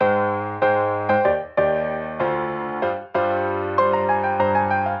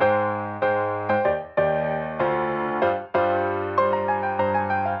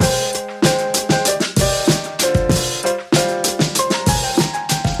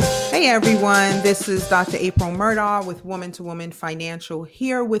Hey everyone, this is Dr. April Murdaugh with Woman to Woman Financial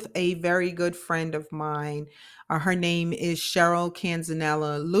here with a very good friend of mine. Her name is Cheryl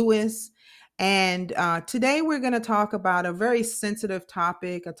Canzanella Lewis. And today we're going to talk about a very sensitive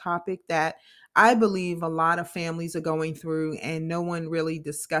topic, a topic that I believe a lot of families are going through and no one really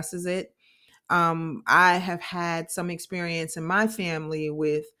discusses it. I have had some experience in my family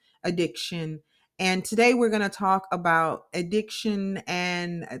with addiction. And today we're going to talk about addiction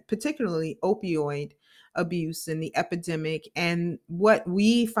and particularly opioid abuse and the epidemic and what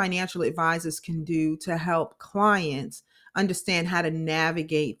we financial advisors can do to help clients understand how to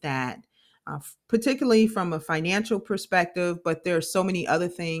navigate that, particularly from a financial perspective. But there are so many other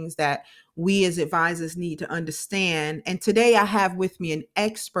things that we as advisors need to understand. And today I have with me an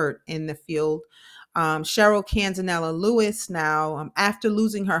expert in the field, Cheryl Canzanella Lewis. Now, after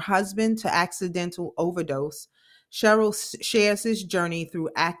losing her husband to accidental overdose, Cheryl shares his journey through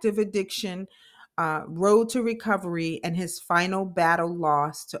active addiction, road to recovery, and his final battle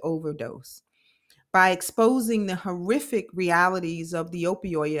loss to overdose. By exposing the horrific realities of the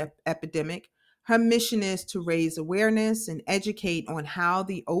opioid epidemic, her mission is to raise awareness and educate on how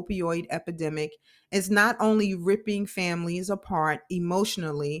the opioid epidemic is not only ripping families apart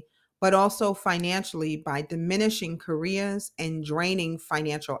emotionally, but also financially by diminishing careers and draining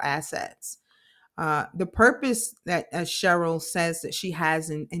financial assets. The purpose that, as Cheryl says, that she has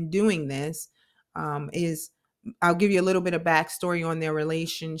in doing this is, I'll give you a little bit of backstory on their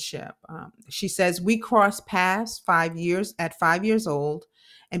relationship. She says, we crossed paths 5 years at 5 years old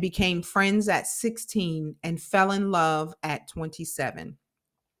and became friends at 16 and fell in love at 27.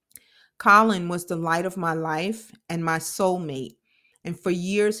 Colin was the light of my life and my soulmate. And for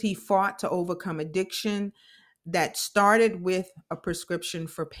years, he fought to overcome addiction that started with a prescription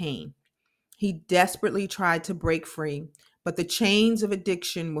for pain. He desperately tried to break free, but the chains of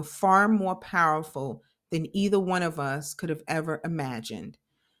addiction were far more powerful than either one of us could have ever imagined.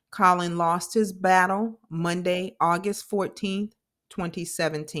 Colin lost his battle Monday, August 14th,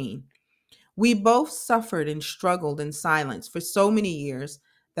 2017. We both suffered and struggled in silence for so many years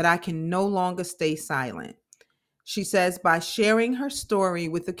that I can no longer stay silent. She says by sharing her story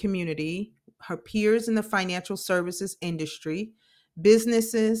with the community, her peers in the financial services industry,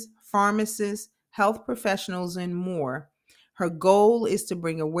 businesses, pharmacists, health professionals, and more, her goal is to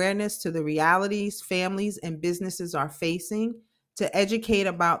bring awareness to the realities families and businesses are facing, to educate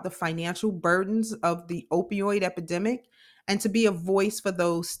about the financial burdens of the opioid epidemic, and to be a voice for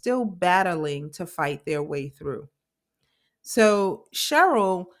those still battling to fight their way through. So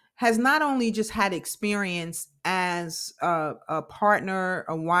Cheryl has not only just had experience as a partner,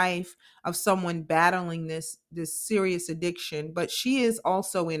 a wife of someone battling this serious addiction, but she is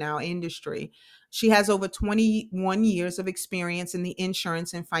also in our industry. She has over 21 years of experience in the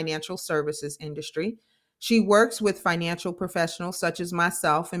insurance and financial services industry. She works with financial professionals such as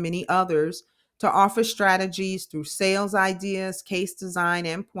myself and many others to offer strategies through sales ideas, case design,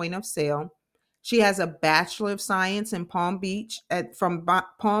 and point of sale. She has a Bachelor of Science in Palm Beach from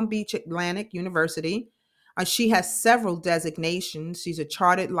Palm Beach Atlantic University. She has several designations. She's a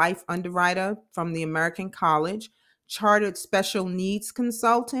chartered life underwriter from the American College, chartered special needs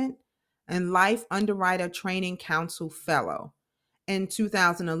consultant, and life underwriter training council fellow. In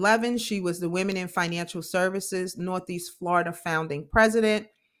 2011, she was the Women in Financial Services Northeast Florida founding president.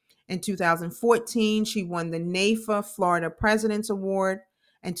 In 2014, she won the NAFA Florida President's Award.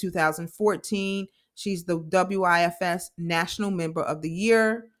 In 2014, she's the WIFS National Member of the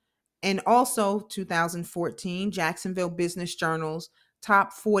Year. And also 2014, Jacksonville Business Journal's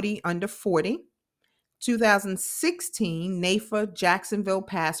Top 40 Under 40. 2016, NAFA Jacksonville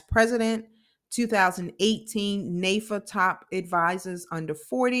Past President. 2018, NAFA Top Advisors Under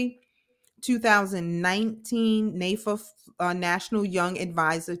 40. 2019 NAFA National Young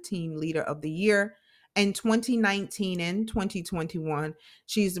Advisor Team Leader of the Year. And 2019 and 2021,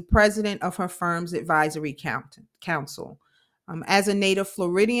 she's the president of her firm's advisory council. As a native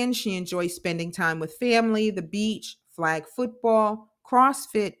Floridian, she enjoys spending time with family, the beach, flag football,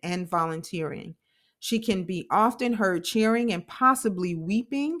 CrossFit, and volunteering. She can be often heard cheering and possibly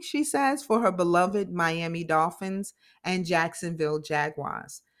weeping, she says, for her beloved Miami Dolphins and Jacksonville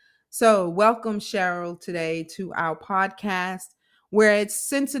Jaguars. So, welcome, Cheryl, today to our podcast where it's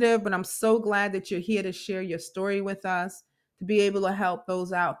sensitive, but I'm so glad that you're here to share your story with us, to be able to help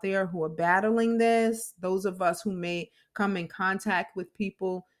those out there who are battling this, those of us who may come in contact with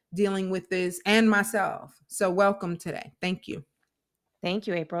people dealing with this, and myself. So, welcome today. Thank you. Thank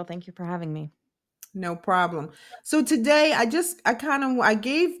you, April. Thank you for having me. No problem. So today I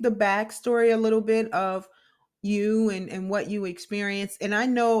gave the backstory a little bit of you and what you experienced. And I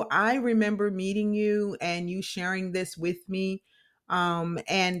know I remember meeting you and you sharing this with me.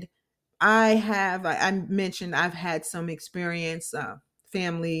 And I mentioned I've had some experience,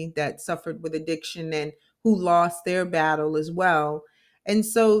 family that suffered with addiction and who lost their battle as well. And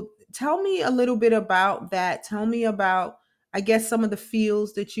so tell me a little bit about that. Tell me about, I guess, some of the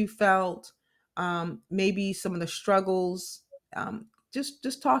feels that you felt, maybe some of the struggles.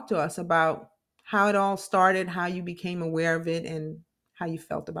 Just talk to us about how it all started, how you became aware of it, and how you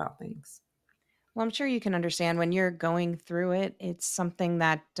felt about things. Well, I'm sure you can understand when you're going through it, it's something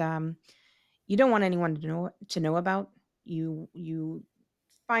that you don't want anyone to know about. You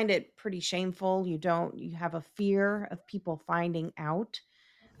find it pretty shameful. You have a fear of people finding out.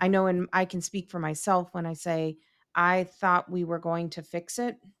 I know, and I can speak for myself when I say I thought we were going to fix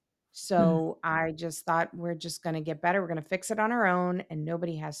it. Mm, So I just thought we're just going to get better. We're going to fix it on our own and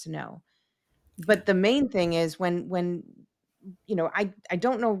nobody has to know. yeah. But the main thing is when I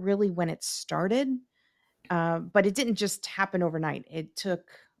don't know really when it started, but it didn't just happen overnight. It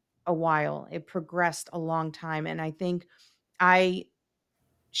took a while. It progressed a long time, and I think I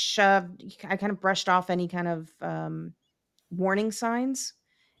I kind of brushed off any kind of warning signs,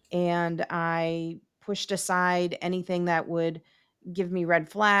 and I pushed aside anything that would give me red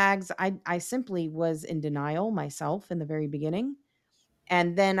flags. I simply was in denial myself in the very beginning,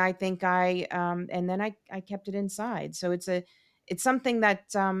 and then I think I kept it inside. So it's something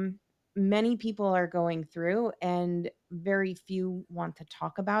that many people are going through, and very few want to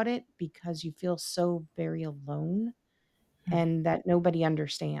talk about it because you feel so very alone Mm, and that nobody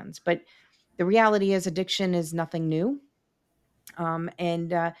understands. But the reality is, addiction is nothing new.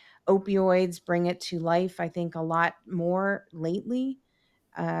 And opioids bring it to life, I think, a lot more lately.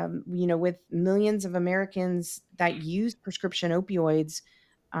 With millions of Americans that use prescription opioids,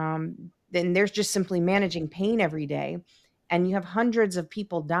 then there's just simply managing pain every day. And you have hundreds of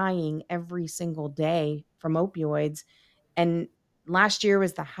people dying every single day from opioids. And last year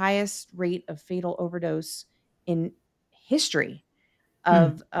was the highest rate of fatal overdose in history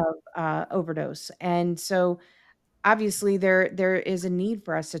mm. of overdose. And so obviously there is a need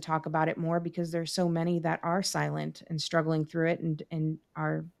for us to talk about it more because there's so many that are silent and struggling through it and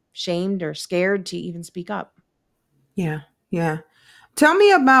are shamed or scared to even speak up. Yeah, yeah. Tell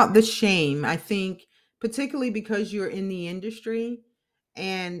me about the shame. I think, particularly because you're in the industry,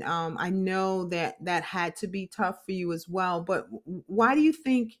 and I know that that had to be tough for you as well. But why do you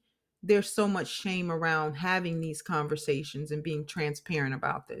think there's so much shame around having these conversations and being transparent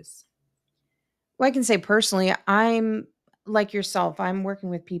about this? Well, I can say personally, I'm like yourself. I'm working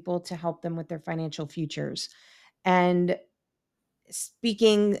with people to help them with their financial futures. And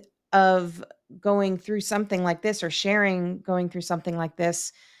speaking of going through something like this or sharing going through something like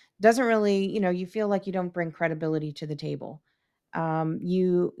this doesn't really, you feel like you don't bring credibility to the table.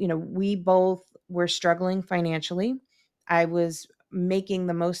 We both were struggling financially. I was making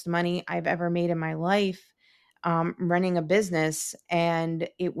the most money I've ever made in my life, running a business, and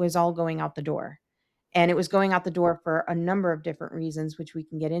it was all going out the door. And it was going out the door for a number of different reasons, which we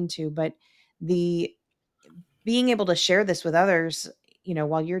can get into. But the being able to share this with others,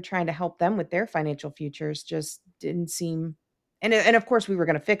 while you're trying to help them with their financial futures just didn't seem, and of course we were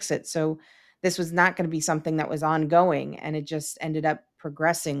going to fix it. So this was not going to be something that was ongoing, and it just ended up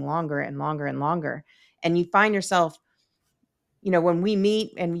progressing longer and longer and longer. And you find yourself, when we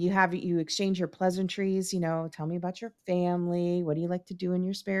meet and you exchange your pleasantries, tell me about your family. What do you like to do in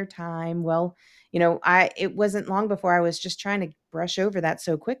your spare time? Well, it wasn't long before I was just trying to brush over that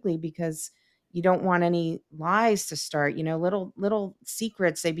so quickly because you don't want any lies to start, little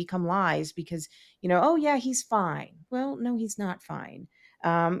secrets, they become lies because, oh yeah, he's fine. Well, no, he's not fine.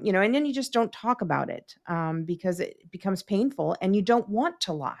 And then you just don't talk about it because it becomes painful and you don't want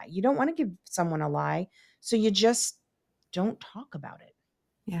to lie. You don't want to give someone a lie. So you just don't talk about it.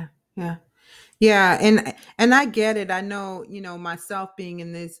 Yeah, yeah. Yeah, and I get it. I know, myself being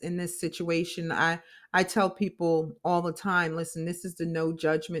in this situation, I tell people all the time, listen, this is the no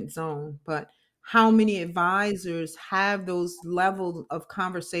judgment zone, but how many advisors have those levels of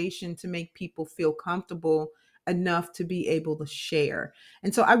conversation to make people feel comfortable enough to be able to share?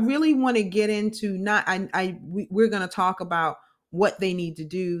 And so I really want to get into, not we're going to talk about what they need to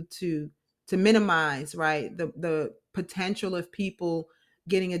do to minimize, right, the potential of people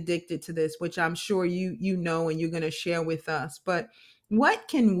getting addicted to this, which I'm sure you know and you're going to share with us. But what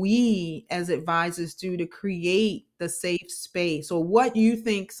can we as advisors do to create the safe space, or what you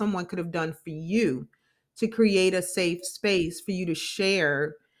think someone could have done for you to create a safe space for you to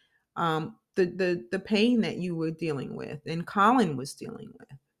share, the pain that you were dealing with and Colin was dealing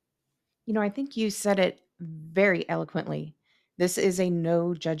with? I think you said it very eloquently. This is a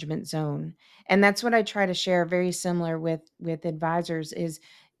no judgment zone. And that's what I try to share, very similar with advisors, is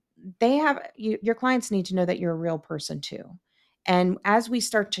they have your clients need to know that you're a real person too. And as we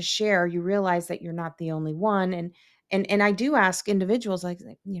start to share, you realize that you're not the only one. And I do ask individuals, like,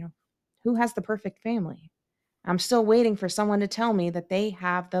 who has the perfect family? I'm still waiting for someone to tell me that they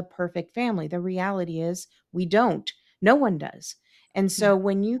have the perfect family. The reality is we don't. No one does. And Mm. so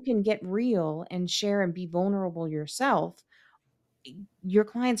when you can get real and share and be vulnerable yourself, your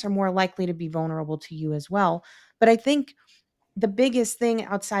clients are more likely to be vulnerable to you as well. But I think the biggest thing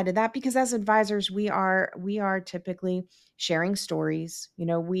outside of that, because as advisors we are typically sharing stories.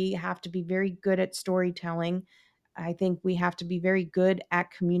 We have to be very good at storytelling. I think we have to be very good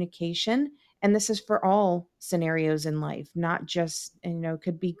at communication, and this is for all scenarios in life, not just, it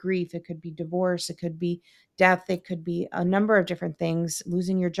could be grief, it could be divorce, it could be death, it could be a number of different things,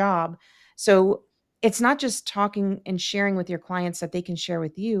 losing your job. So it's not just talking and sharing with your clients that they can share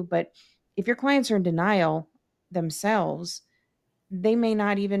with you, but if your clients are in denial themselves, they may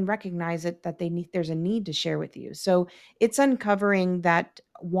not even recognize it, that there's a need to share with you. So it's uncovering that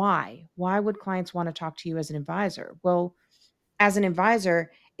why would clients want to talk to you as an advisor? Well, as an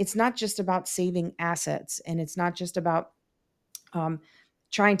advisor, it's not just about saving assets, and it's not just about um,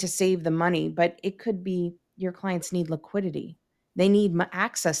 trying to save the money, but it could be your clients need liquidity. They need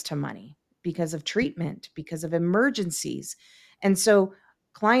access to money because of treatment, because of emergencies. And so,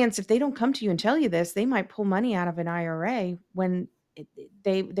 clients, if they don't come to you and tell you this, they might pull money out of an IRA when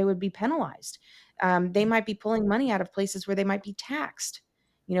they would be penalized. They might be pulling money out of places where they might be taxed,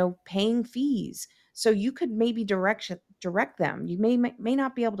 paying fees. So you could maybe direct them. You may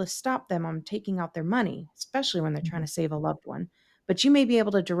not be able to stop them on taking out their money, especially when they're trying to save a loved one, but you may be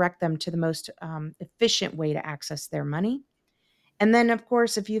able to direct them to the most efficient way to access their money. And then, of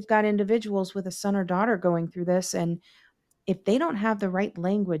course, if you've got individuals with a son or daughter going through this, and if they don't have the right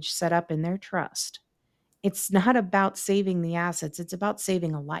language set up in their trust, it's not about saving the assets, it's about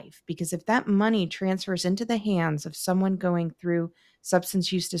saving a life. Because if that money transfers into the hands of someone going through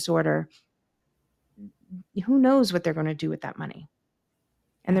substance use disorder, who knows what they're going to do with that money?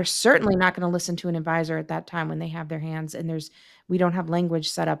 And they're Yeah. certainly not gonna listen to an advisor at that time when they have their hands, and we don't have language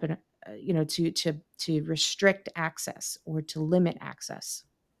set up and, to restrict access or to limit access.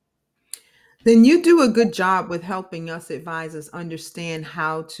 Then you do a good job with helping us advisors understand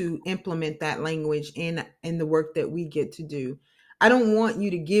how to implement that language in the work that we get to do. I don't want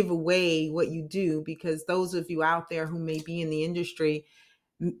you to give away what you do, because those of you out there who may be in the industry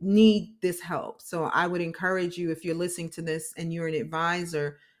need this help. So I would encourage you, if you're listening to this and you're an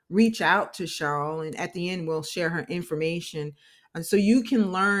advisor, reach out to Cheryl, and at the end we'll share her information, so you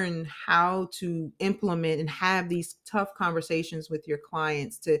can learn how to implement and have these tough conversations with your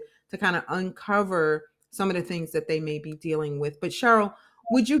clients to kind of uncover some of the things that they may be dealing with. But Cheryl,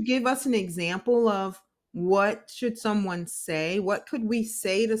 would you give us an example of what should someone say? What could we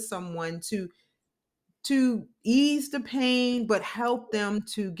say to someone to ease the pain, but help them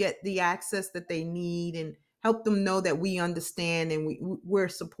to get the access that they need, and help them know that we understand and we're a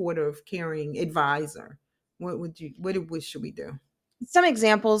supportive, caring advisor? What should we do? Some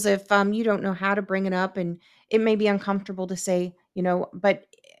examples, if you don't know how to bring it up, and it may be uncomfortable to say, but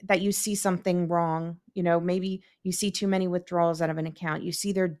that you see something wrong, maybe you see too many withdrawals out of an account, you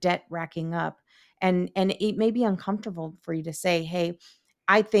see their debt racking up, and it may be uncomfortable for you to say, hey,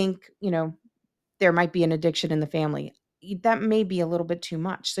 I think, there might be an addiction in the family. That may be a little bit too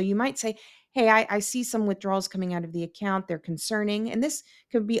much. So you might say, hey, I see some withdrawals coming out of the account. They're concerning. And this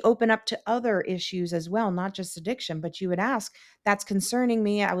could be open up to other issues as well, not just addiction. But you would ask, that's concerning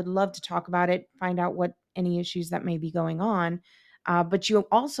me. I would love to talk about it, find out what any issues that may be going on. But you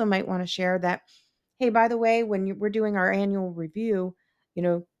also might want to share that, hey, by the way, when we're doing our annual review,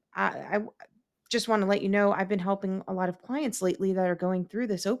 I just want to let you know I've been helping a lot of clients lately that are going through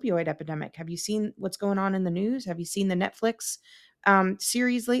this opioid epidemic. Have you seen what's going on in the news? Have you seen the Netflix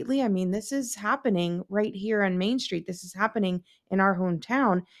series lately? I mean, this is happening right here on Main Street. This is happening in our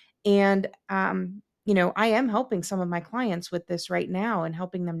hometown. And, I am helping some of my clients with this right now and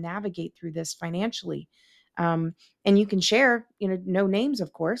helping them navigate through this financially. Um, and you can share, no names,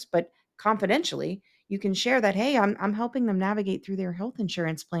 of course, but confidentially, you can share that, hey, I'm helping them navigate through their health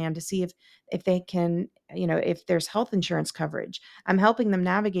insurance plan to see if they can, if there's health insurance coverage. I'm helping them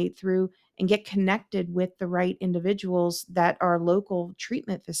navigate through and get connected with the right individuals that are local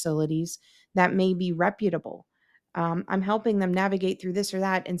treatment facilities that may be reputable. I'm helping them navigate through this or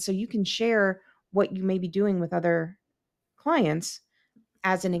that. And so you can share what you may be doing with other clients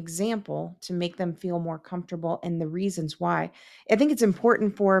as an example to make them feel more comfortable and the reasons why. I think it's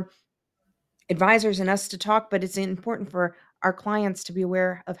important for advisors and us to talk, but it's important for our clients to be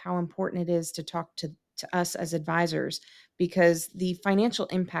aware of how important it is to talk to us as advisors, because the financial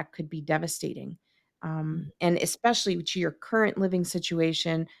impact could be devastating. And especially to your current living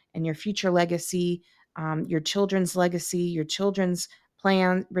situation and your future legacy, your children's legacy, your children's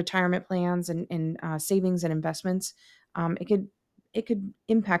retirement plans, and savings and investments. It could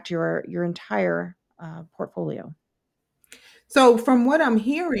impact your entire portfolio. So from what I'm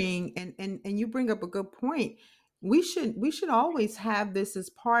hearing, and you bring up a good point, we should always have this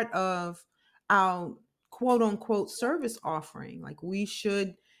as part of our quote unquote service offering. Like we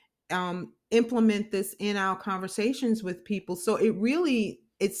should implement this in our conversations with people. So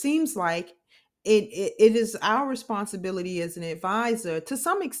it seems like it is our responsibility as an advisor to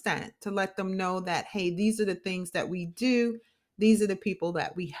some extent to let them know that, hey, these are the things that we do, these are the people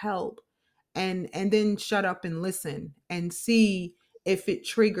that we help, and then shut up and listen and see if it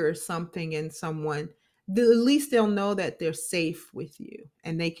triggers something in someone. At least they'll know that they're safe with you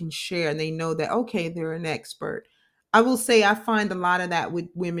and they can share and they know that, okay, they're an expert. I will say I find a lot of that with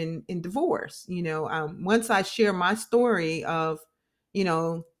women in divorce. Once I share my story of, you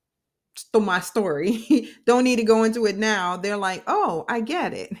know, my story, don't need to go into it now. They're like, oh, I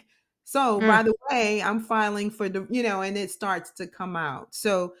get it. So Mm. by the way, I'm filing for and it starts to come out.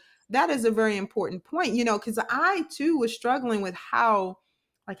 So that is a very important point, because I too was struggling with how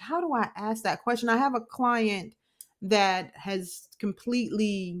do I ask that question? I have a client that has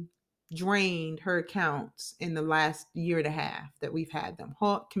completely drained her accounts in the last year and a half that we've had them,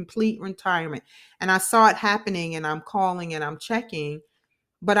 complete retirement. And I saw it happening and I'm calling and I'm checking,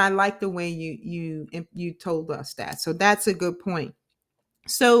 but I like the way you told us that. So that's a good point.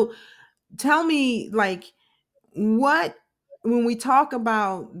 So tell me, like, what when we talk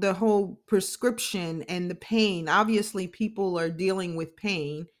about the whole prescription and the pain, obviously people are dealing with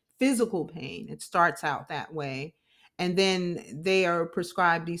pain, physical pain. It starts out that way. And then they are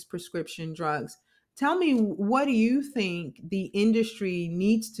prescribed these prescription drugs. Tell me, what do you think the industry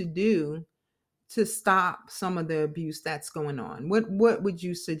needs to do to stop some of the abuse that's going on? What would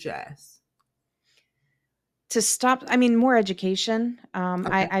you suggest? To stop, I mean, more education.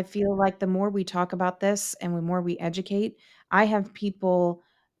 Okay. I feel like the more we talk about this and the more we educate, I have people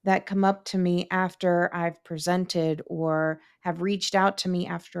that come up to me after I've presented or have reached out to me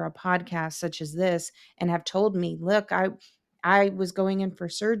after a podcast such as this and have told me, "Look, I was going in for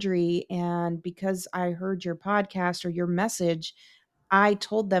surgery, and because I heard your podcast or your message, I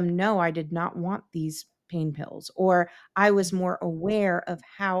told them, no, I did not want these pain pills, or I was more aware of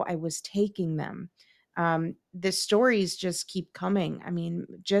how I was taking them." The stories just keep coming. I mean,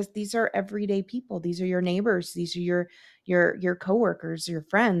 just these are everyday people. These are your neighbors. These are your coworkers, your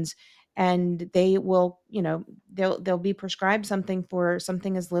friends, and they will, they'll be prescribed something for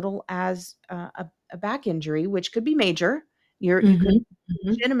something as little as a back injury, which could be major. You could Mhm, mhm,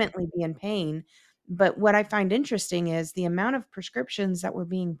 legitimately be in pain. But what I find interesting is the amount of prescriptions that were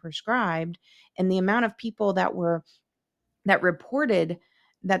being prescribed and the amount of people that reported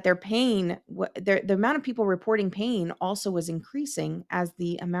that their pain the amount of people reporting pain also was increasing as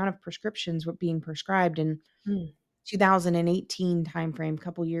the amount of prescriptions were being prescribed in mm. 2018 timeframe, a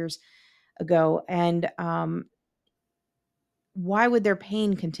couple years ago. And why would their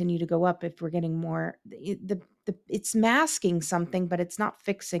pain continue to go up if we're getting more? It's masking something, but it's not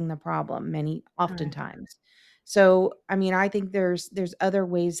fixing the problem many Right. oftentimes. So, I mean, I think there's other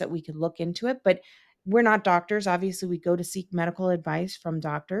ways that we could look into it, but we're not doctors. Obviously, we go to seek medical advice from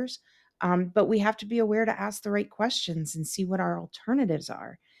doctors, but we have to be aware to ask the right questions and see what our alternatives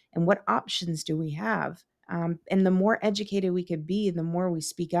are and what options do we have. And the more educated we could be, the more we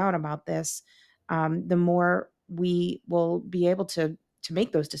speak out about this, the more we will be able to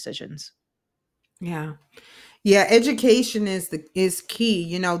make those decisions. Yeah. Yeah, education is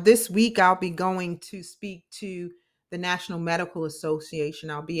key. This week I'll be going to speak to the National Medical Association.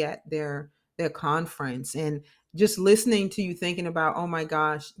 I'll be at their conference, and just listening to you thinking about, oh my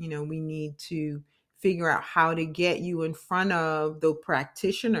gosh, we need to figure out how to get you in front of the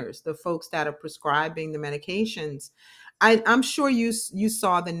practitioners, the folks that are prescribing the medications. I'm sure you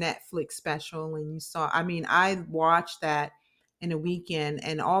saw the Netflix special, and you saw, I mean, I watched that in a weekend,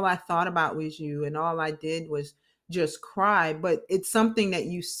 and all I thought about was you, and all I did was just cry. But it's something that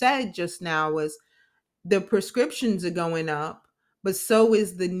you said just now was the prescriptions are going up, but so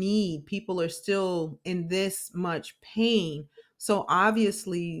is the need. People are still in this much pain. So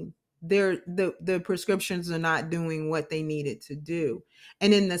obviously the prescriptions are not doing what they needed to do.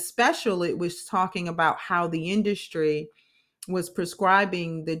 And in the special, it was talking about how the industry was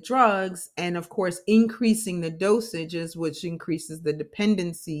prescribing the drugs and of course increasing the dosages, which increases the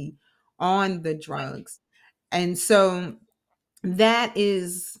dependency on the drugs. And so that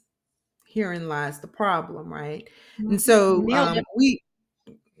is, herein lies the problem, right? And Mhm. so Nailed it.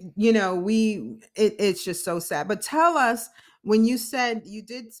 it's just so sad. But tell us, when you said, you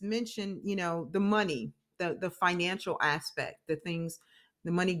did mention, the money, the financial aspect, the things,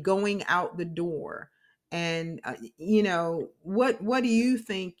 the money going out the door, and what do you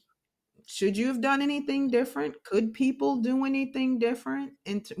think? Should you have done anything different? Could people do anything different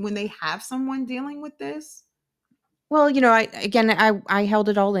when they have someone dealing with this? Well, I held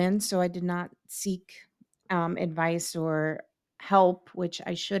it all in, so I did not seek advice or help, which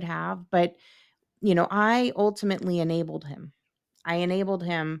I should have. But I ultimately enabled him. I enabled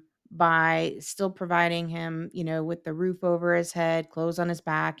him by still providing him, with the roof over his head, clothes on his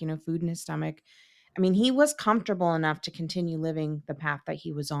back, food in his stomach. I mean, he was comfortable enough to continue living the path that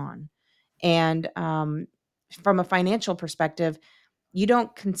he was on. And from a financial perspective, you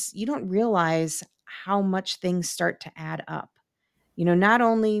don't realize how much things start to add up. Not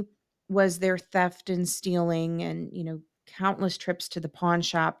only was there theft and stealing and, countless trips to the pawn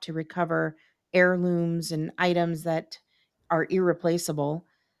shop to recover heirlooms and items that are irreplaceable,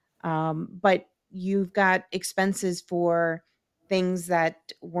 but you've got expenses for things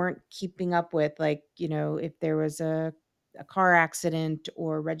that weren't keeping up with, like, if there was a car accident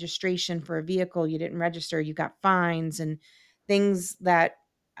or registration for a vehicle you didn't register, you got fines and things that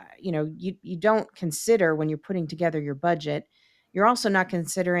you don't consider when you're putting together your budget. You're also not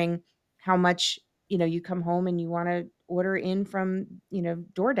considering how much, you come home and you want to order in from,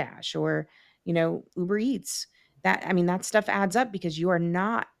 DoorDash or, Uber Eats. That, I mean, that stuff adds up because you're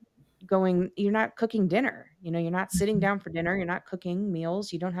not cooking dinner. You're not sitting down for dinner, you're not cooking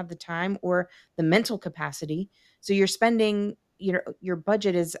meals, you don't have the time or the mental capacity. So you're spending, your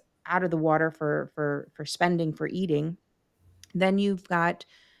budget is out of the water for spending for eating. Then you've got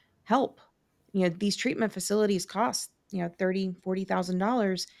help. These treatment facilities cost, 30,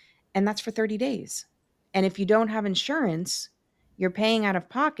 $40,000, and that's for 30 days. And if you don't have insurance, you're paying out of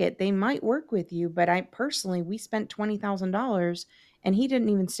pocket. They might work with you, but I personally, we spent $20,000 and he didn't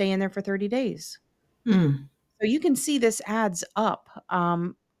even stay in there for 30 days. Mm, So you can see this adds up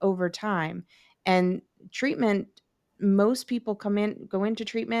over time. And treatment, most people go into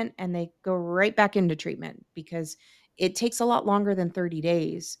treatment and they go right back into treatment because it takes a lot longer than 30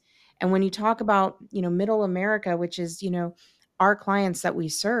 days. And when you talk about, middle America, which is, our clients that we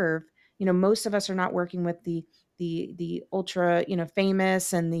serve, most of us are not working with the ultra,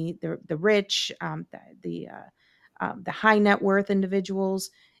 famous and the rich, the high net worth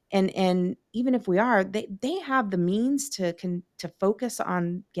individuals. And even if we are, they have the means to focus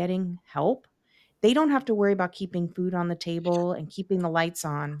on getting help. They don't have to worry about keeping food on the table and keeping the lights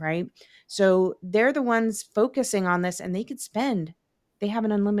on, right? So they're the ones focusing on this, and they have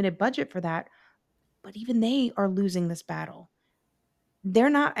an unlimited budget for that, but even they are losing this battle. They're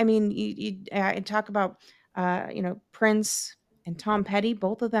not, I mean, talk about Prince and Tom Petty.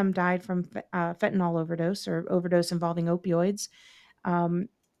 Both of them died from fentanyl overdose or overdose involving opioids. um,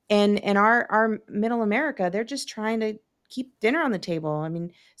 and our middle America, they're just trying to keep dinner on the table. I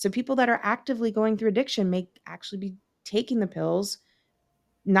mean, so people that are actively going through addiction may actually be taking the pills,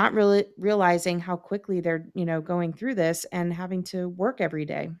 not really realizing how quickly they're, going through this and having to work every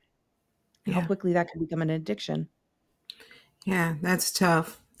day, how yeah. quickly that can become an addiction. Yeah, that's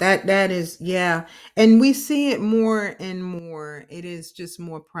tough. That is, yeah. And we see it more and more. It is just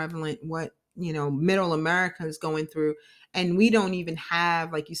more prevalent what, middle America is going through. And we don't even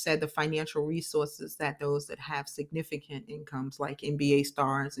have, like you said, the financial resources that those that have significant incomes, like NBA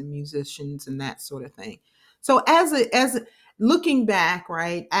stars and musicians and that sort of thing. So looking back,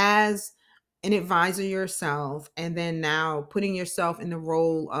 right, as an advisor yourself, and then now putting yourself in the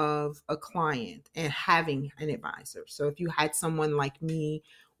role of a client and having an advisor. So if you had someone like me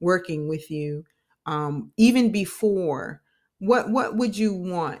working with you, even before, what would you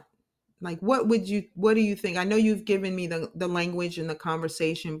want? Like, what do you think? I know you've given me the language and the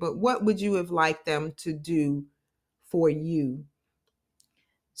conversation, but what would you have liked them to do for you?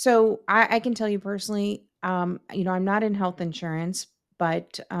 So I can tell you personally, I'm not in health insurance,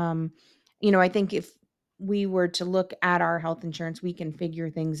 but I think if we were to look at our health insurance, we can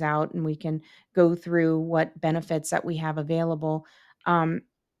figure things out and we can go through what benefits that we have available. Um,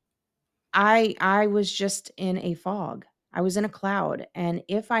 I was just in a fog. I was in a cloud, and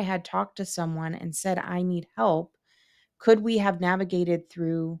if I had talked to someone and said I need help, could we have navigated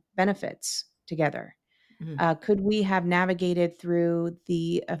through benefits together? Mm, Could we have navigated through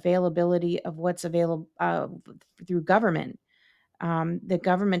the availability of what's available through government? The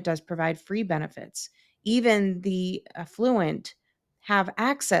government does provide free benefits. Even the affluent have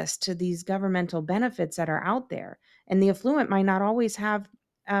access to these governmental benefits that are out there. And the affluent might not always have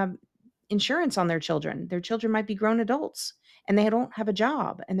um, insurance on their children. Their children might be grown adults and they don't have a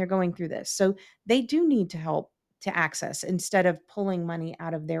job and they're going through this. So they do need to help to access instead of pulling money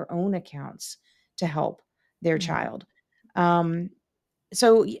out of their own accounts to help their Mhm. child. Um,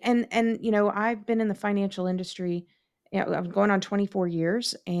 so and I've been in the financial industry. I'm going on 24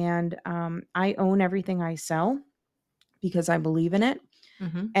 years, and I own everything I sell because I believe in it.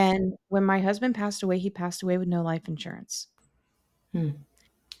 Mhm. And when my husband passed away, he passed away with no life insurance. Mm.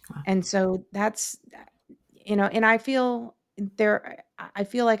 Wow. And so that's, and I feel I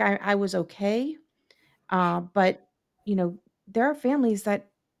feel like I was okay. But, there are families that,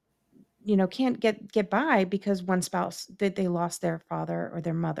 can't get by because one spouse that they lost their father or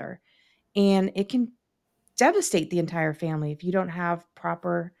their mother. And it can devastate the entire family if you don't have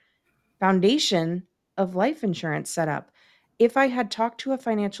proper foundation of life insurance set up. If I had talked to a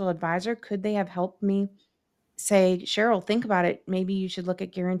financial advisor, could they have helped me say, "Cheryl, think about it. Maybe you should look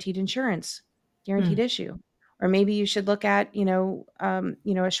at guaranteed insurance, guaranteed Mm. issue, or maybe you should look at,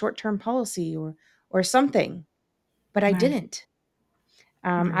 a short-term policy or something." But I Right. didn't.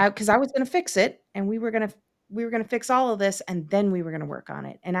 Right. Because I was going to fix it, and we were going to fix all of this, and then we were going to work on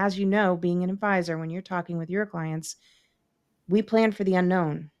it. And as you know, being an advisor, when you're talking with your clients, we plan for the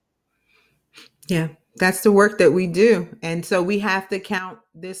unknown. Yeah, that's the work that we do. And so we have to count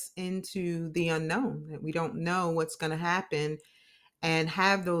this into the unknown, that we don't know what's going to happen, and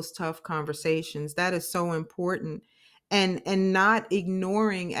have those tough conversations. That is so important. And not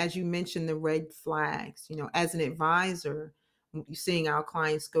ignoring, as you mentioned, the red flags, as an advisor, seeing our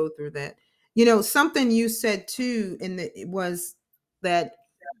clients go through that. Something you said too, and that it was that,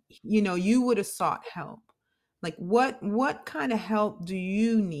 you would have sought help. Like what kind of help do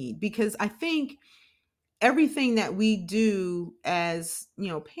you need? Because I think everything that we do as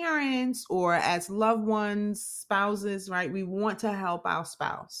parents or as loved ones, spouses, right, we want to help our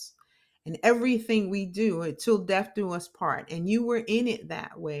spouse, and everything we do until death do us part. And you were in it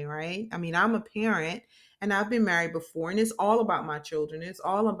that way, right? I mean, I'm a parent and I've been married before, and it's all about my children, it's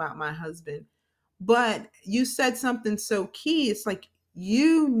all about my husband. But you said something so key. It's like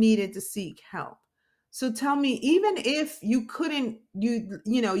you needed to seek help. So tell me, even if you couldn't,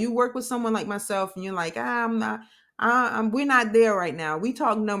 you work with someone like myself, and you're like, I'm not, we're not there right now. We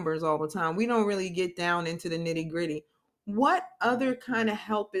talk numbers all the time. We don't really get down into the nitty gritty. What other kind of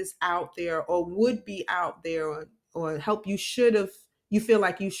help is out there, or would be out there, or help you feel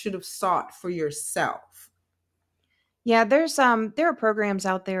like you should have sought for yourself? Yeah, there are programs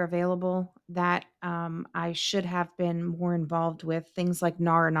out there available that I should have been more involved with, things like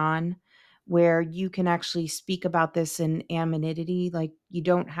Nar, where you can actually speak about this in anonymity. Like you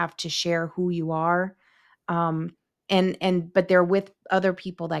don't have to share who you are, um, and but they're with other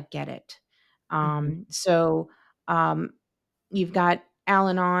people that get it. Hmm. So you've got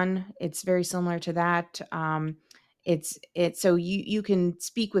Al-Anon, it's very similar to that. It's so you can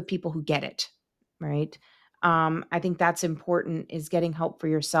speak with people who get it, right? I think that's important is getting help for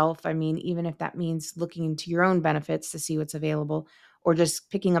yourself. I mean, even if that means looking into your own benefits to see what's available, or just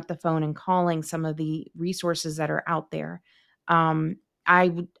picking up the phone and calling some of the resources that are out there.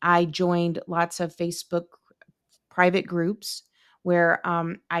 I joined lots of Facebook private groups where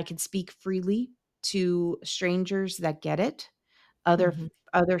I could speak freely to strangers that get it, other Hmm.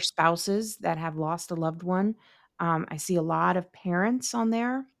 other spouses that have lost a loved one. I see a lot of parents on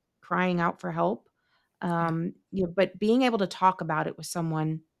there crying out for help. Yeah. But being able to talk about it with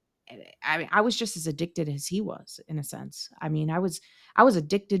someone, I mean, I was just as addicted as he was in a sense. I mean, I was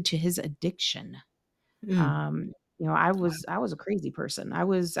addicted to his addiction. Mm. Um, I was a crazy person. I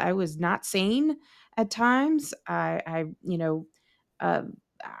was not sane at times. Uh,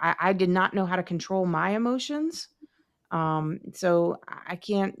 I did not know how to control my emotions. So I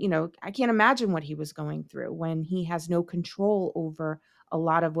can't imagine what he was going through when he has no control over a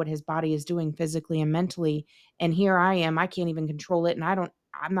lot of what his body is doing physically and mentally. And here I am, I can't even control it. And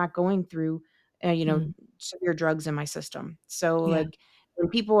I'm not going through, Mm. severe drugs in my system. So Yeah. like when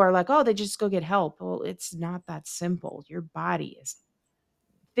people are like, oh, they just go get help. Well, it's not that simple. Your body is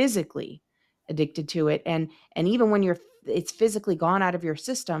physically addicted to it, and even when it's physically gone out of your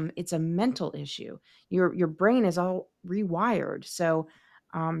system, it's a mental issue. Your brain is all rewired. So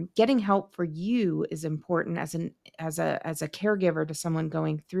getting help for you is important as a caregiver to someone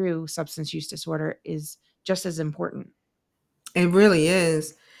going through substance use disorder is just as important. It really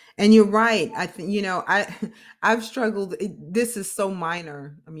is. And you're right. I think, I've struggled. This is so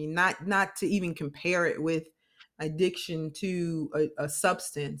minor. I mean, not to even compare it with addiction to a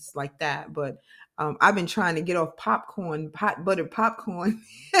substance like that, but I've been trying to get off popcorn, hot buttered popcorn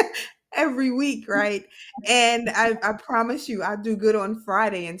every week, right? And I promise you, I do good on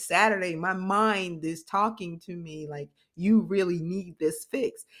Friday and Saturday. My mind is talking to me like, you really need this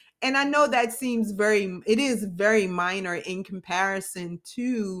fix. And I know that it is very minor in comparison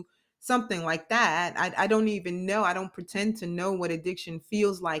to something like that. I don't even know. I don't pretend to know what addiction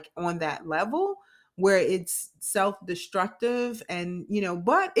feels like on that level where it's self-destructive and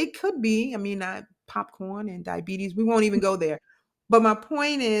but it could be. I mean, popcorn and diabetes, we won't even go there. But my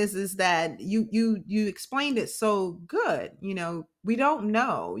point is that you explained it so good. We don't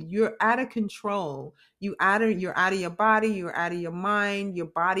know. You're out of control. You're out of your body, you're out of your mind, your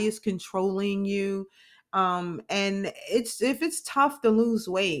body is controlling you. And it's if it's tough to lose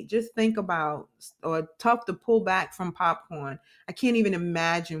weight, just think about, or tough to pull back from popcorn. I can't even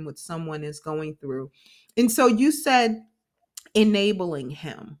imagine what someone is going through. And so you said enabling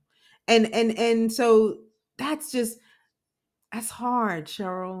him. And so that's just that's hard,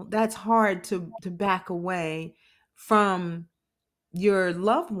 Cheryl. That's hard to back away from your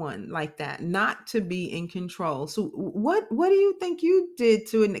loved one like that, not to be in control. So what do you think you did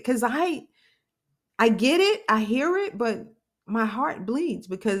to it? Because I get it, I hear it, but my heart bleeds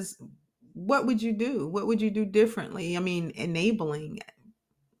because what would you do? What would you do differently? I mean, enabling.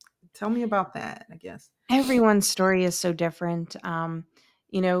 Tell me about that, I guess. Everyone's story is so different.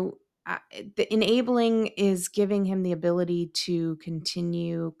 You know, the enabling is giving him the ability to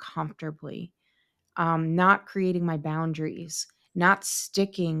continue comfortably, not creating my boundaries, not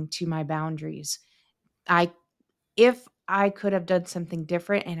sticking to my boundaries. I If I could have done something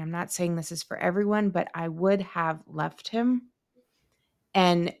different, and I'm not saying this is for everyone, but I would have left him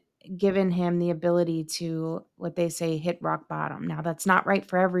and given him the ability to, what they say, hit rock bottom. Now, that's not right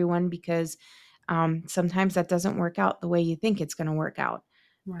for everyone because sometimes that doesn't work out the way you think it's going to work out.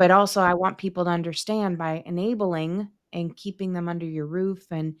 But Right. also, I want people to understand by enabling and keeping them under your roof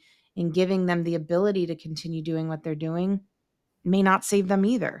and giving them the ability to continue doing what they're doing may not save them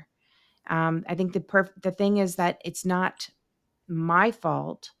either. I think the thing is that it's not my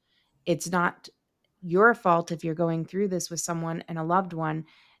fault. It's not your fault if you're going through this with someone and a loved one.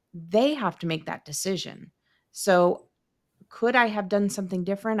 They have to make that decision. So, could I have done something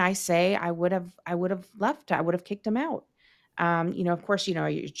different? I say I would have left. I would have kicked him out. Of course,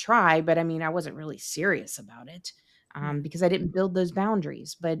 you try, but I mean, I wasn't really serious about it Right. because I didn't build those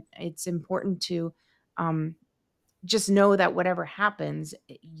boundaries. But it's important to um, just know that whatever happens,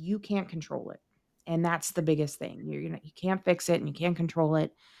 you can't control it, and that's the biggest thing. You can't fix it, and you can't control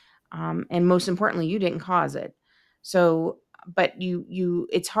it, and most importantly, you didn't cause it. So, but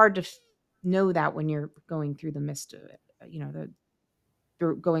it's hard to know that when you're going through the midst of it.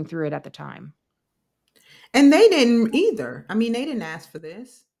 Through going through it at the time. And they didn't either. I mean, they didn't ask for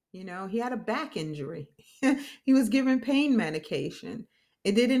this. He had a back injury. He was given pain medication.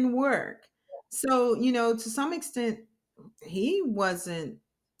 It didn't work. So, to some extent, he wasn't,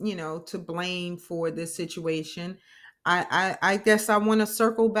 to blame for this situation. I guess I want to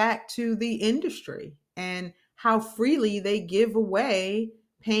circle back to the industry and how freely they give away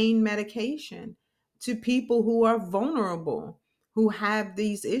pain medication to people who are vulnerable, who have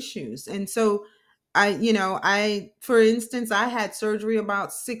these issues. And so for instance, I had surgery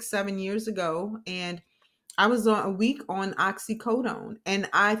about 6, 7 years ago, and I was on a week on oxycodone, and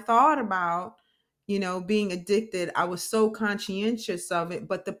I thought about, being addicted. I was so conscientious of it,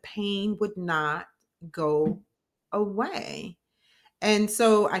 but the pain would not go away. And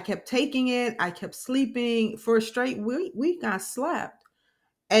so I kept taking it. I kept sleeping for a straight week. I slept.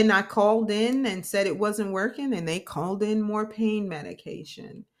 And I called in and said it wasn't working, and they called in more pain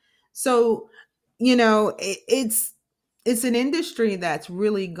medication. So, it's an industry that's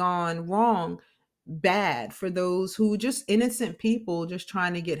really gone wrong, bad for those who just innocent people just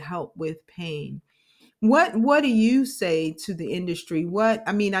trying to get help with pain. What do you say to the industry? What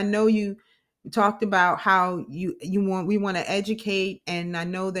I mean, I know you talked about how we want to educate, and I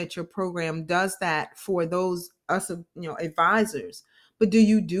know that your program does that for those us advisors. But do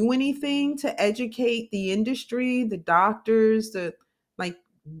you do anything to educate the industry, the doctors, the like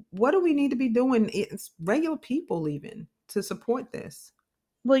what do we need to be doing? It's regular people even to support this.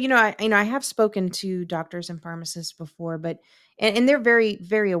 Well, I have spoken to doctors and pharmacists before, but and they're very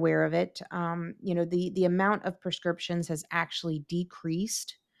very aware of it. The amount of prescriptions has actually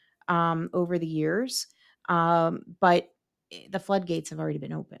decreased over the years, but the floodgates have already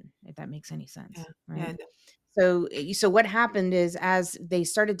been open. If that makes any Yeah. sense, right? Yeah. So what happened is as they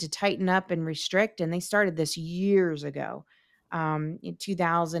started to tighten up and restrict, and they started this years ago, in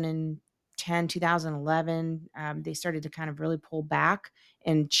 2010. 2010, 2011, they started to kind of really pull back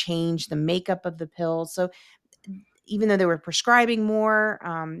and change the makeup of the pills. So even though they were prescribing more,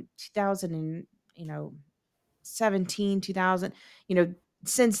 2000 and, you know, 17, 2000, you know,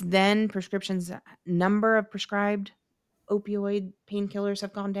 since then, prescriptions number of prescribed opioid painkillers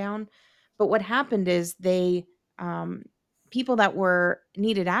have gone down. But what happened is um, people that were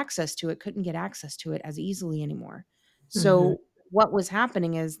needed access to it couldn't get access to it as easily anymore. Mhm. So what was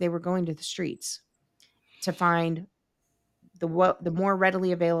happening is they were going to the streets to find the more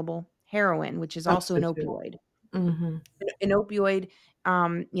readily available heroin, which is also an Substitute. opioid. Mhm. An opioid,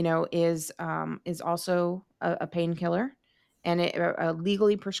 is also a painkiller, and a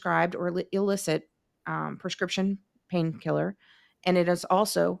legally prescribed or illicit prescription painkiller, and it is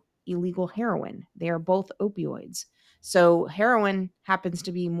also illegal heroin. They are both opioids. So heroin happens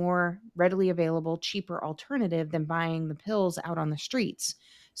to be more readily available, cheaper alternative than buying the pills out on the streets.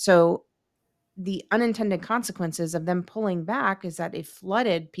 So the unintended consequences of them pulling back is that it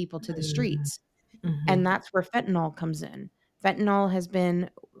flooded people to the Mhm. streets, and Mhm. that's where fentanyl comes in. Fentanyl has been,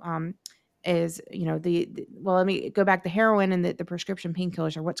 is, well, let me go back. The heroin and the prescription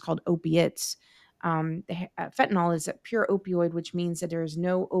painkillers are what's called opiates. Fentanyl is a pure opioid, which means that there is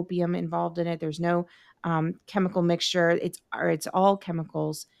no opium involved in it. There's no chemical mixture. It's all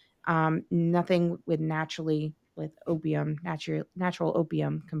chemicals. Nothing with opium, natural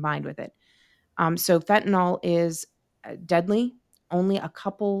opium combined with it. So fentanyl is deadly. Only a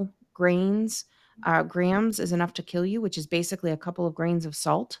couple grams is enough to kill you, which is basically a couple of grains of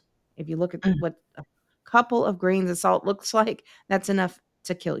salt. If you look at Mm. what a couple of grains of salt looks like, that's enough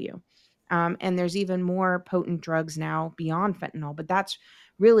to kill you. And there's even more potent drugs now beyond fentanyl, but that's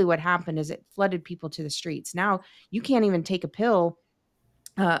really what happened is it flooded people to the streets. Now you can't even take a pill.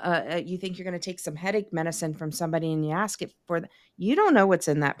 You think you're going to take some headache medicine from somebody and you ask it for you don't know what's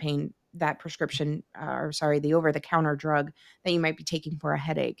in that prescription, or sorry, the over the counter drug that you might be taking for a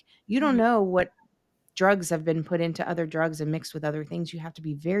headache. You don't Mhm. know what drugs have been put into other drugs and mixed with other things. You have to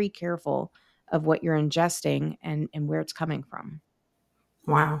be very careful of what you're ingesting and where it's coming from.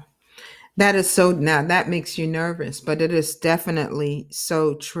 Wow. That is so, now that makes you nervous, but it is definitely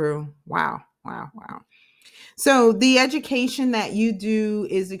so true. Wow. Wow. Wow. So the education that you do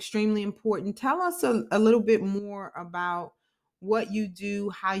is extremely important. Tell us a little bit more about what you do,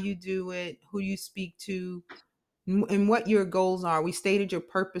 how you do it, who you speak to, and what your goals are. We stated your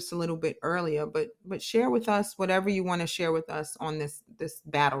purpose a little bit earlier, but share with us whatever you want to share with us on this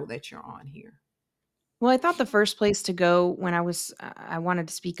battle that you're on here. Well, I thought the first place to go when I wanted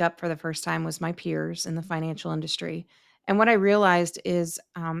to speak up for the first time was my peers in the financial industry. And what I realized is,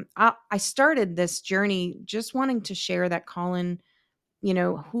 I started this journey just wanting to share that Colin,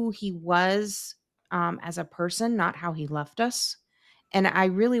 who he was, as a person, not how he left us. And I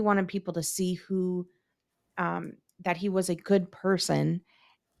really wanted people to see that he was a good person.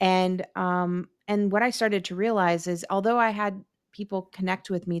 And what I started to realize is although I had people connect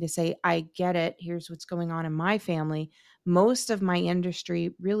with me to say, "I get it. Here's what's going on in my family," most of my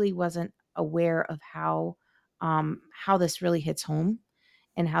industry really wasn't aware of how this really hits home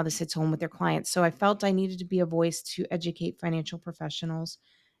and how this hits home with their clients. So I felt I needed to be a voice to educate financial professionals.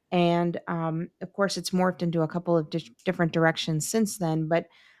 And of course, it's morphed into a couple of different directions since then. But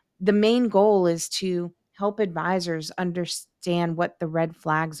the main goal is to help advisors understand what the red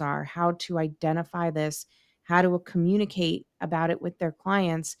flags are, how to identify this, how to communicate about it with their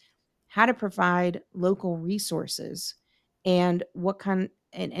clients, how to provide local resources, and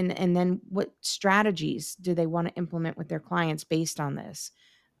and then what strategies do they want to implement with their clients based on this.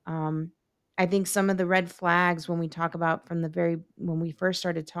 Um, I think some of the red flags when we talk about from the very when we first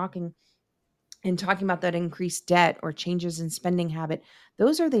started talking and talking about that increased debt or changes in spending habit,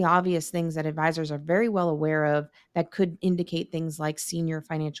 those are the obvious things that advisors are very well aware of that could indicate things like senior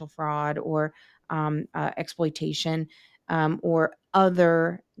financial fraud or exploitation, or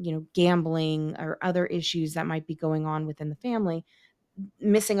other, gambling or other issues that might be going on within the family,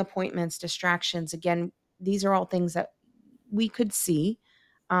 missing appointments, distractions. Again, these are all things that we could see.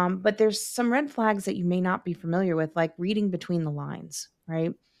 But there's some red flags that you may not be familiar with, like reading between the lines,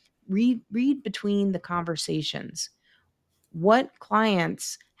 right? Read between the conversations. What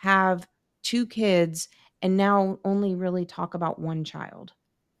clients have two kids and now only really talk about one child?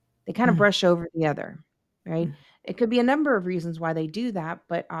 They kind of Mm. brush over the other, right? Mm. It could be a number of reasons why they do that,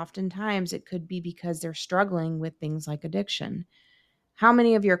 but oftentimes it could be because they're struggling with things like addiction. How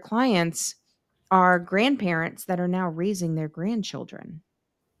many of your clients are grandparents that are now raising their grandchildren?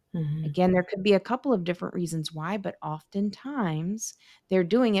 Mhm. Again, there could be a couple of different reasons why, but oftentimes they're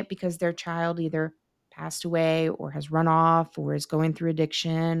doing it because their child either passed away or has run off or is going through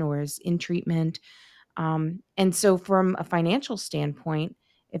addiction or is in treatment. And so, from a financial standpoint,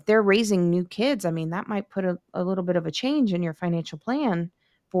 if they're raising new kids, I mean, that might put a little bit of a change in your financial plan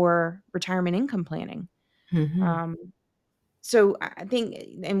for retirement income planning. Hmm. Um, so, I think,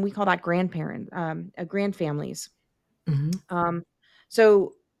 and we call that grandfamilies. Hmm. Um,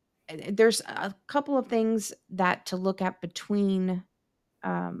 so, there's a couple of things that to look at between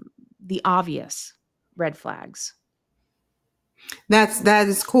um, the obvious red flags. That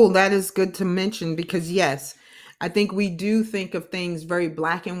is cool. That is good to mention because yes, I think we do think of things very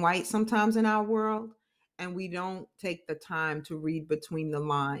black and white sometimes in our world, and we don't take the time to read between the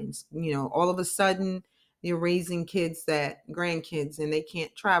lines. All of a sudden you're raising kids that grandkids and they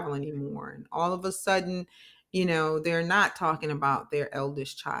can't travel anymore, and all of a sudden, they're not talking about their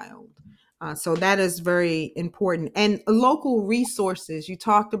eldest child. So that is very important. And local resources. You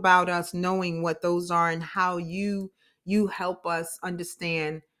talked about us knowing what those are and how you help us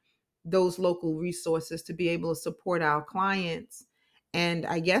understand those local resources to be able to support our clients and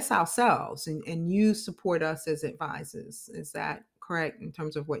I guess ourselves, and you support us as advisors. Is that correct in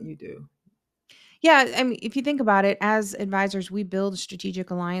terms of what you do? Yeah, I mean, if you think about it, as advisors, we build strategic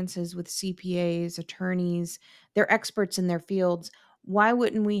alliances with CPAs, attorneys. They're experts in their fields. Why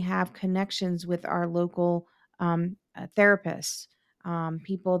wouldn't we have connections with our local therapists,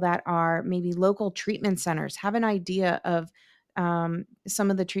 people that are maybe local treatment centers? Have an idea of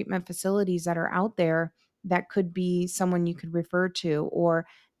some of the treatment facilities that are out there that could be someone you could refer to, or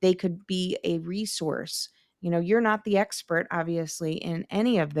they could be a resource. You're not the expert, obviously, in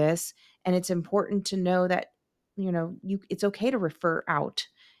any of this, and it's important to know that it's okay to refer out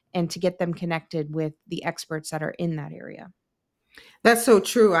and to get them connected with the experts that are in that area. That's so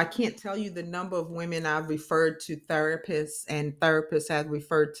true. I can't tell you the number of women I've referred to therapists, and therapists have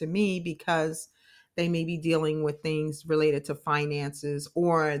referred to me because they may be dealing with things related to finances,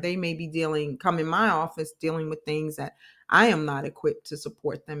 or they may be come in my office dealing with things that I am not equipped to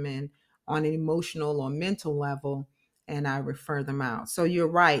support them in on an emotional or mental level, and I refer them out. So you're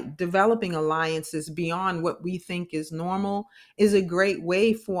right. Developing alliances beyond what we think is normal is a great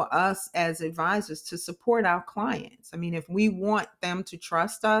way for us as advisors to support our clients. I mean, if we want them to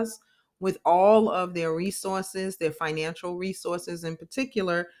trust us with all of their resources, their financial resources in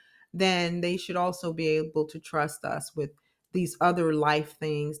particular, then they should also be able to trust us with these other life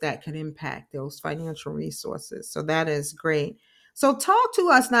things that can impact those financial resources. So that is great. So talk to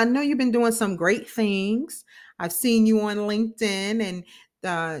us. Now, I know you've been doing some great things. I've seen you on LinkedIn, and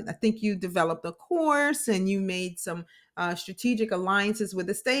I think you developed a course and you made some strategic alliances with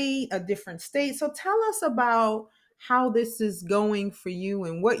a different state. So tell us about how this is going for you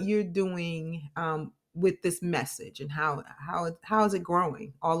and what you're doing with this message, and how is it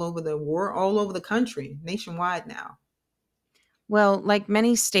growing all over the world, all over the country, nationwide now. Well, like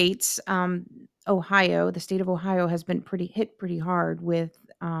many states, the state of Ohio has been pretty hard with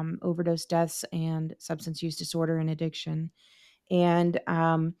overdose deaths and substance use disorder and addiction. And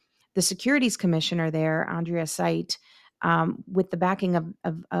the securities commissioner there, Andrea Site, with the backing of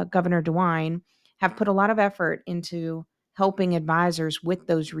Governor DeWine, have put a lot of effort into helping advisors with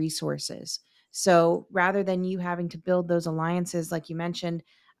those resources. So rather than you having to build those alliances, like you mentioned,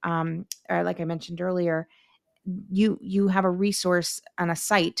 or like I mentioned earlier, you have a resource on a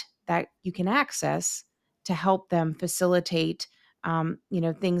site that you can access to help them facilitate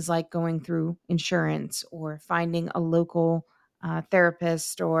things like going through insurance or finding a local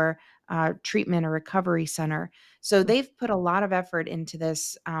therapist or treatment or recovery center. So they've put a lot of effort into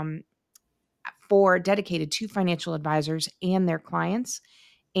this, for dedicated to financial advisors and their clients.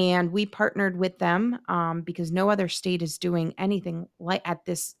 And we partnered with them, because no other state is doing anything like at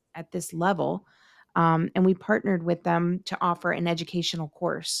this level. And we partnered with them to offer an educational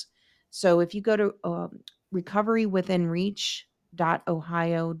course. So if you go to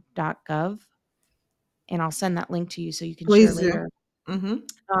recoverywithinreach.ohio.gov, and I'll send that link to you so you can share Please do. later. Mm-hmm.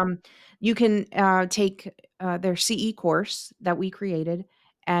 Um, you can take their CE course that we created,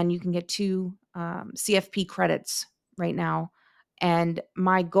 and you can get two CFP credits right now. And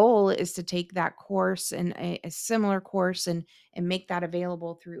my goal is to take that course and a similar course and make that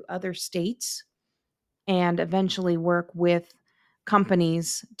available through other states, and eventually work with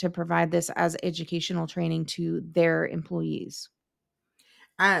companies to provide this as educational training to their employees.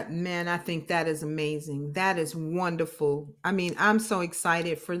 I think that is amazing. That is wonderful. I mean, I'm so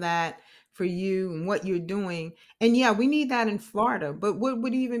excited for that, for you and what you're doing. And yeah, we need that in Florida. But what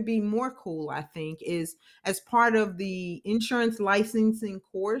would even be more cool, I think, is as part of the insurance licensing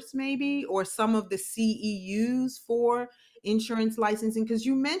course, maybe, or some of the CEUs for insurance licensing. Because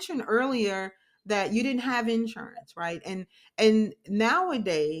you mentioned earlier that you didn't have insurance, right? And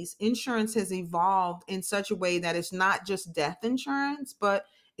nowadays insurance has evolved in such a way that it's not just death insurance, but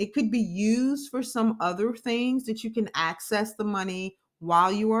it could be used for some other things that you can access the money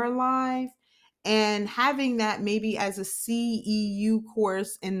while you are alive. And having that maybe as a CEU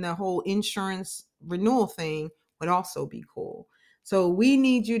course in the whole insurance renewal thing would also be cool. So we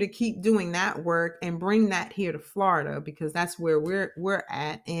need you to keep doing that work and bring that here to Florida, because that's where we're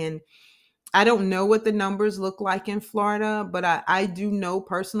at. And I don't know what the numbers look like in Florida, but I do know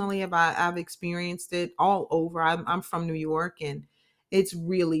personally, I've experienced it all over. I'm from New York, and it's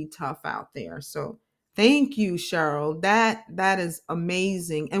really tough out there. So thank you, Cheryl. That is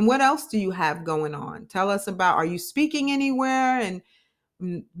amazing. And what else do you have going on? Tell us about, are you speaking anywhere,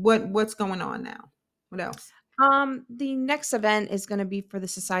 and what's going on now? What else? The next event is gonna be for the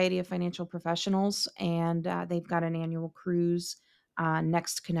Society of Financial Professionals, and, they've got an annual cruise,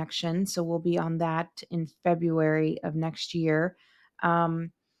 Next Connection, so we'll be on that in February of next year,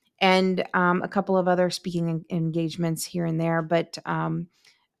 um, and, a couple of other speaking engagements here and there, but,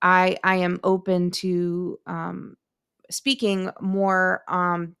 I am open to, speaking more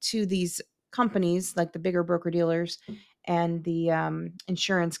to these companies like the bigger broker dealers and the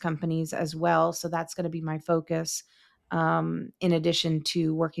insurance companies as well. So that's going to be my focus, in addition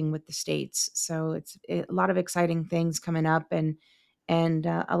to working with the states. So a lot of exciting things coming up, and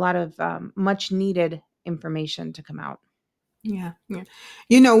a lot of much needed information to come out. Yeah, yeah.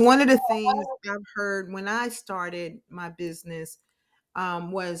 You know, one of the things I've heard when I started my business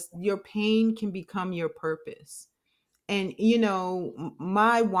was your pain can become your purpose. And you know,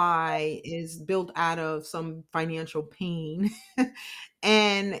 my why is built out of some financial pain.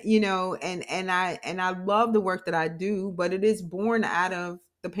 And you know, and I love the work that I do, but it is born out of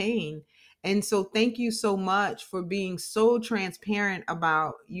the pain. And so thank you so much for being so transparent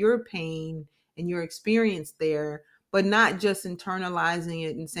about your pain and your experience there, but not just internalizing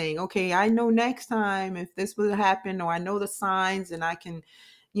it and saying, okay, I know next time if this would happen, or I know the signs, and I can,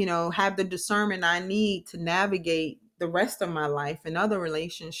 you know, have the discernment I need to navigate the rest of my life and other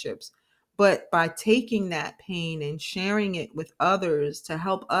relationships. But by taking that pain and sharing it with others to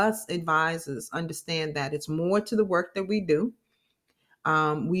help us advisors understand that it's more to the work that we do.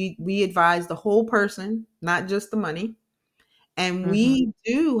 We advise the whole person, not just the money. And Hmm. we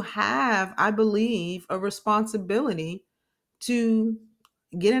do have, I believe, a responsibility to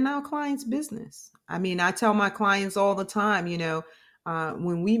get in our clients' business. I mean, I tell my clients all the time, you know,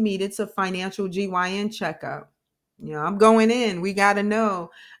 when we meet, it's a financial GYN checkup. You know, I'm going in. We got to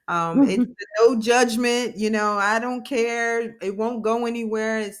know. It's no judgment. You know, I don't care. It won't go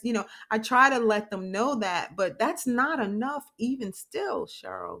anywhere. It's, you know, I try to let them know that, but that's not enough, even still,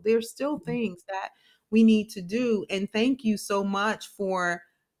 Cheryl. There's still things that we need to do. And thank you so much for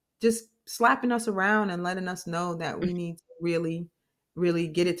just slapping us around and letting us know that we need to really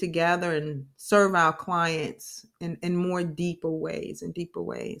get it together and serve our clients in more deeper ways and deeper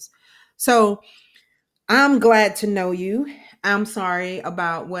ways. So I'm glad to know you. I'm sorry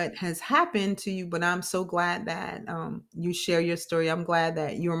about what has happened to you, but I'm so glad that you share your story. I'm glad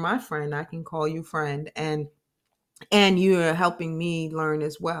that you're my friend. I can call you friend, and you're helping me learn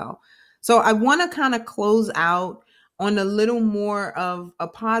as well. So I want to kind of close out on a little more of a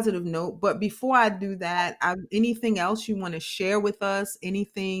positive note. But before I do that, anything else you want to share with us?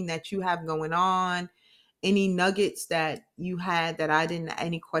 Anything that you have going on? Any nuggets that you had that I didn't,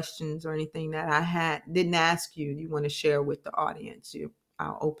 any questions or anything that I had didn't ask you, you want to share with the audience?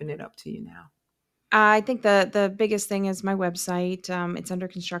 I'll open it up to you now. I think the biggest thing is my website. It's under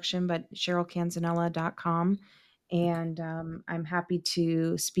construction, but cherylcanzanella.com. Okay. And I'm happy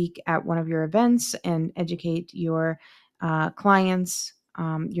to speak at one of your events and educate your clients,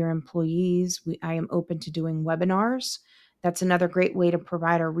 your employees. I am open to doing webinars. That's another great way to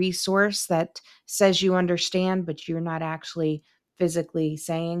provide a resource that says you understand, but you're not actually physically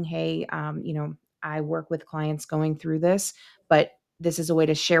saying, hey, I work with clients going through this, but this is a way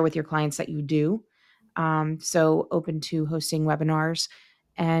to share with your clients that you do. So open to hosting webinars.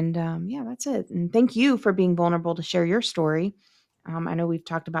 And yeah, that's it. And thank you for being vulnerable to share your story. I know we've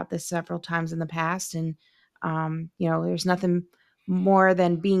talked about this several times in the past, and there's nothing more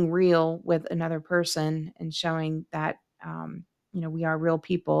than being real with another person and showing that we are real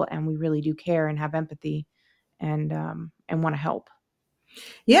people and we really do care and have empathy and want to help.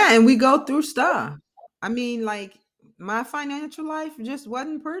 Yeah, and we go through stuff. I mean, like, my financial life just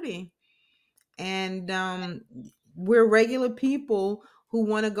wasn't pretty. And we're regular people who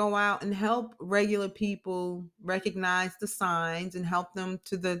want to go out and help regular people recognize the signs and help them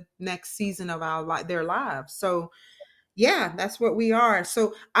to the next season of their lives. So Yeah, that's what we are.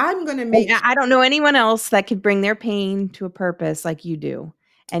 So I'm going to And make I don't know anyone else that could bring their pain to a purpose like you do,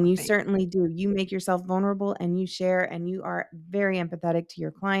 and you sure. certainly do. You make yourself vulnerable and you share, and you are very empathetic to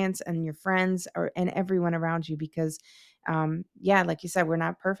your clients and your friends or and everyone around you because, yeah, like you said, we're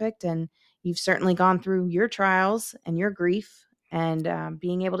not perfect, and you've certainly gone through your trials and your grief, and,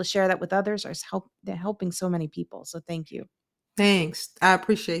 being able to share that with others is helping so many people, so thank you. Thanks. I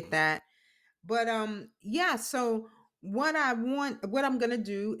appreciate that. But yeah, so what I'm gonna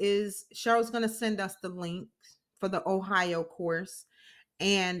do is Cheryl's gonna send us the link for the Ohio course.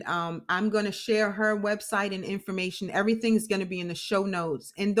 And I'm gonna share her website and information. Everything's gonna be in the show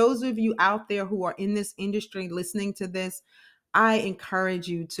notes. And those of you out there who are in this industry listening to this, I encourage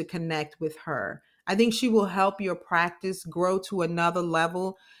you to connect with her. I think she will help your practice grow to another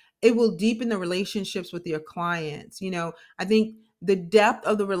level. It will deepen the relationships with your clients. I think the depth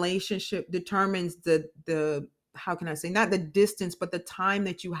of the relationship determines the how can I say, not the distance, but the time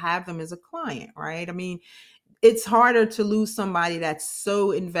that you have them as a client, right? I mean, it's harder to lose somebody that's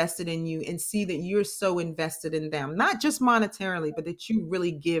so invested in you and see that you're so invested in them, not just monetarily, but that you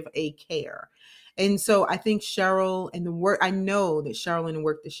really give a care. And so I think Cheryl and the work, I know that Cheryl and the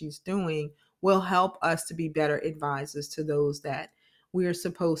work that she's doing will help us to be better advisors to those that we are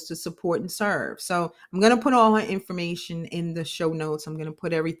supposed to support and serve. So I'm going to put all her information in the show notes. I'm going to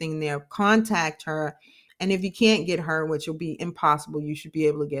put everything there. Contact her. And if you can't get her, which will be impossible, you should be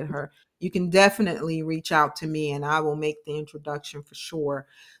able to get her, you can definitely reach out to me and I will make the introduction for sure.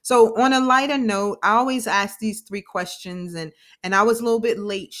 So on a lighter note, I always ask these three questions, and I was a little bit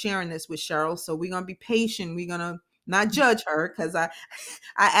late sharing this with Cheryl, so we're going to be patient. We're going to not judge her because I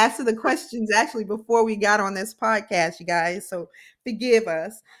asked her the questions actually before we got on this podcast, you guys. So forgive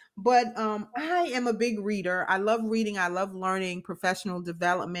us. But I am a big reader. I love reading. I love learning. Professional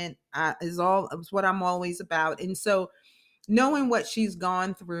development is what I'm always about. And so knowing what she's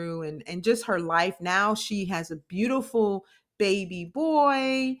gone through and just her life, now she has a beautiful baby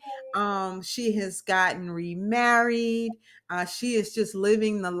boy. She has gotten remarried. She is just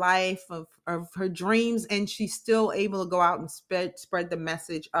living the life of her dreams, and she's still able to go out and spread the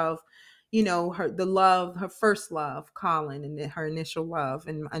message of, her first love, Colin, and then her initial love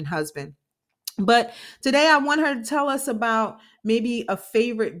and husband. But today I want her to tell us about maybe a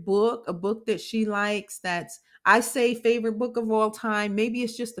favorite book, a book that she likes. That's, I say, favorite book of all time. Maybe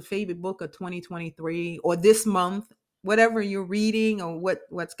it's just the favorite book of 2023 or this month, whatever you're reading or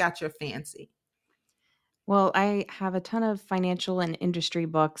what's got your fancy. Well, I have a ton of financial and industry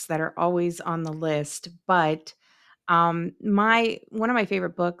books that are always on the list, but my one of my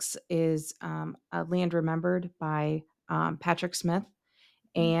favorite books is Land Remembered by Patrick Smith,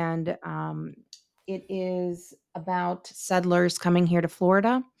 and it is about settlers coming here to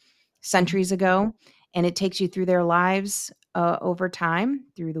Florida Mhm. centuries ago, and it takes you through their lives over time,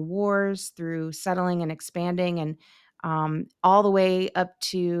 through the wars, through settling and expanding, and all the way up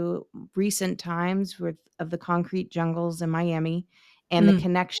to recent times with of the concrete jungles in Miami and the Mm,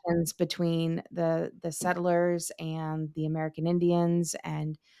 connections between the settlers and the American Indians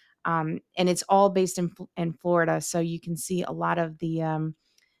and it's all based in Florida, so you can see a lot of the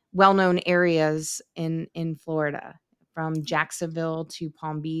well-known areas in Florida, from Jacksonville to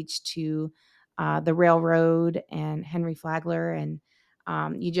Palm Beach to the railroad and Henry Flagler, and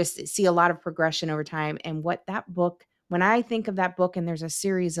you just see a lot of progression over time. And what that book, when I think of that book, and there's a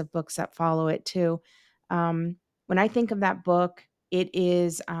series of books that follow it too. When I think of that book,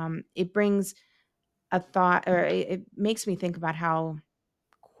 it brings a thought, or it makes me think about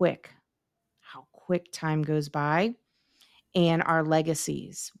quick how quick time goes by and our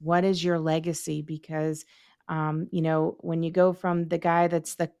legacies. What is your legacy? Because, when you go from the guy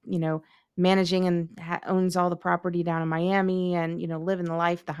that's managing and owns all the property down in Miami and, living the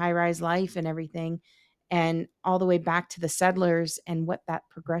life, the high rise life and everything, and all the way back to the settlers and what that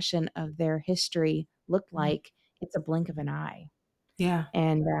progression of their history looked mm, like, it's a blink of an eye. yeah.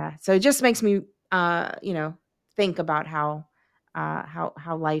 And so it just makes me, think about how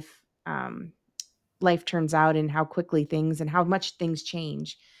life turns out and how quickly things and how much things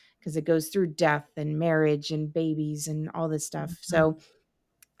change because it goes through death and marriage and babies and all this stuff. Mhm. So,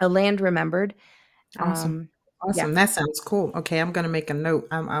 A Land Remembered. Awesome. Um, yeah. Awesome. That sounds cool. Okay, I'm gonna make a note.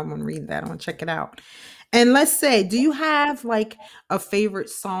 I'm gonna read that. I'm gonna check it out. And let's say, do you have like a favorite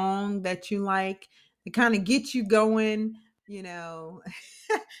song that you like to kind of get you going? You know,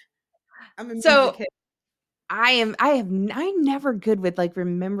 I'm a music So head. I'm never good with like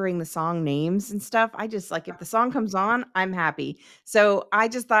remembering the song names and stuff. I just like if the song comes on, I'm happy. So I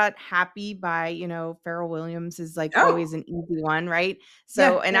just thought Happy by, Pharrell Williams is like Oh, always an easy one, right? yeah,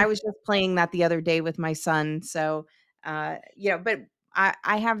 So and yeah. I was just playing that the other day with my son. So But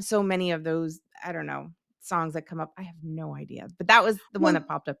I have so many of those, I don't know, songs that come up. I have no idea. But that was the one Well, that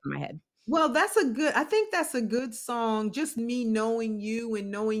popped up in my head. that's a good, I think that's a good song. Just me knowing you and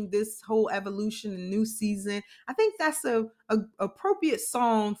knowing this whole evolution and new season. I think that's a appropriate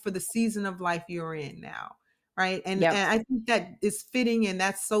song for the season of life you're in now. Right. Yep. And I think that is fitting and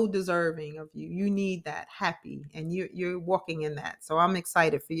that's so deserving of you. You need that happy and you're walking in that. So I'm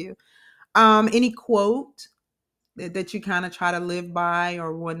excited for you. Any quote that you kind of try to live by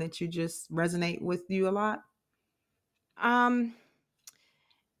or one that you just resonate with you a lot? Um,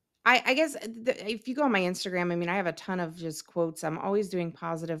 I guess if you go on my Instagram, I mean, I have a ton of just quotes. I'm always doing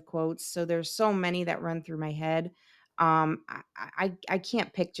positive quotes, so there's so many that run through my head. I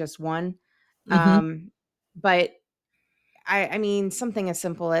can't pick just one, Mhm. um, but I mean, something as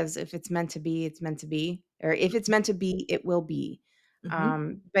simple as if it's meant to be, it's meant to be, or if it's meant to be, it will be.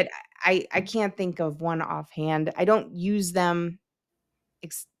 Mhm. But I can't think of one offhand. I don't use them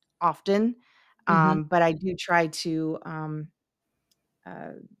ex- often, Mhm. but I do try to,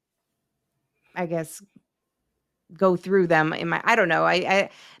 uh, I guess, go through them in my. I don't know. I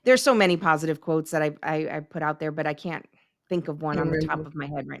there's so many positive quotes that I put out there, but I can't think of one Can't on the top remember. of my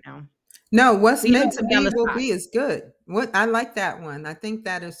head right now. No, what's So you meant don't to put me on be the will spot. be is good. What I like that one. I think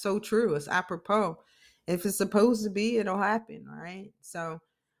that is so true. It's apropos. If it's supposed to be, it'll happen. All right. So,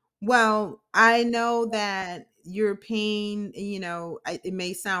 well, I know that your pain, it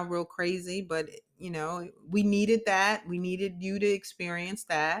may sound real crazy, but we needed that. We needed you to experience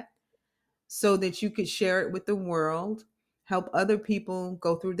that so that you could share it with the world, help other people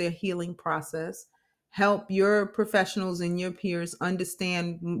go through their healing process, help your professionals and your peers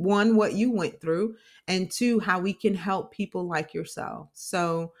understand one, what you went through, and two, how we can help people like yourself.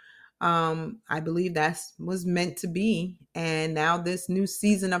 So, I believe that's was meant to be. And now this new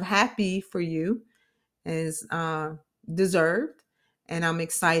season of happy for you is deserved. And I'm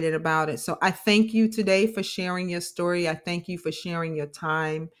excited about it. So I thank you today for sharing your story. I thank you for sharing your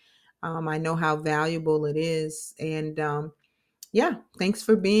time. I know how valuable it is. And yeah, thanks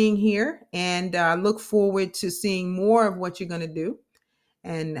for being here. And I look forward to seeing more of what you're going to do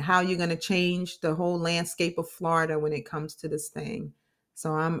and how you're going to change the whole landscape of Florida when it comes to this thing.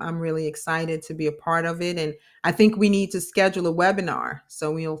 So I'm really excited to be a part of it, and I think we need to schedule a webinar.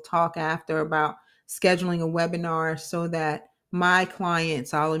 So we'll talk after about scheduling a webinar so that my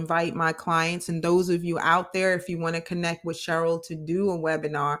clients, I'll invite my clients and those of you out there, if you want to connect with Cheryl to do a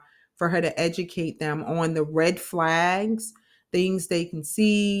webinar for her to educate them on the red flags, things they can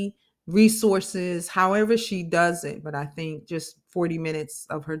see, resources, however she does it. But I think just 40 minutes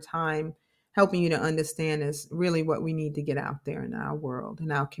of her time helping you to understand is really what we need to get out there in our world,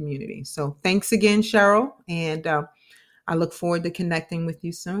 in our community. So thanks again, Cheryl. And I look forward to connecting with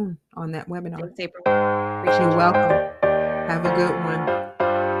you soon on that webinar. Thanks, April. Appreciate You're you. welcome. Have a good one.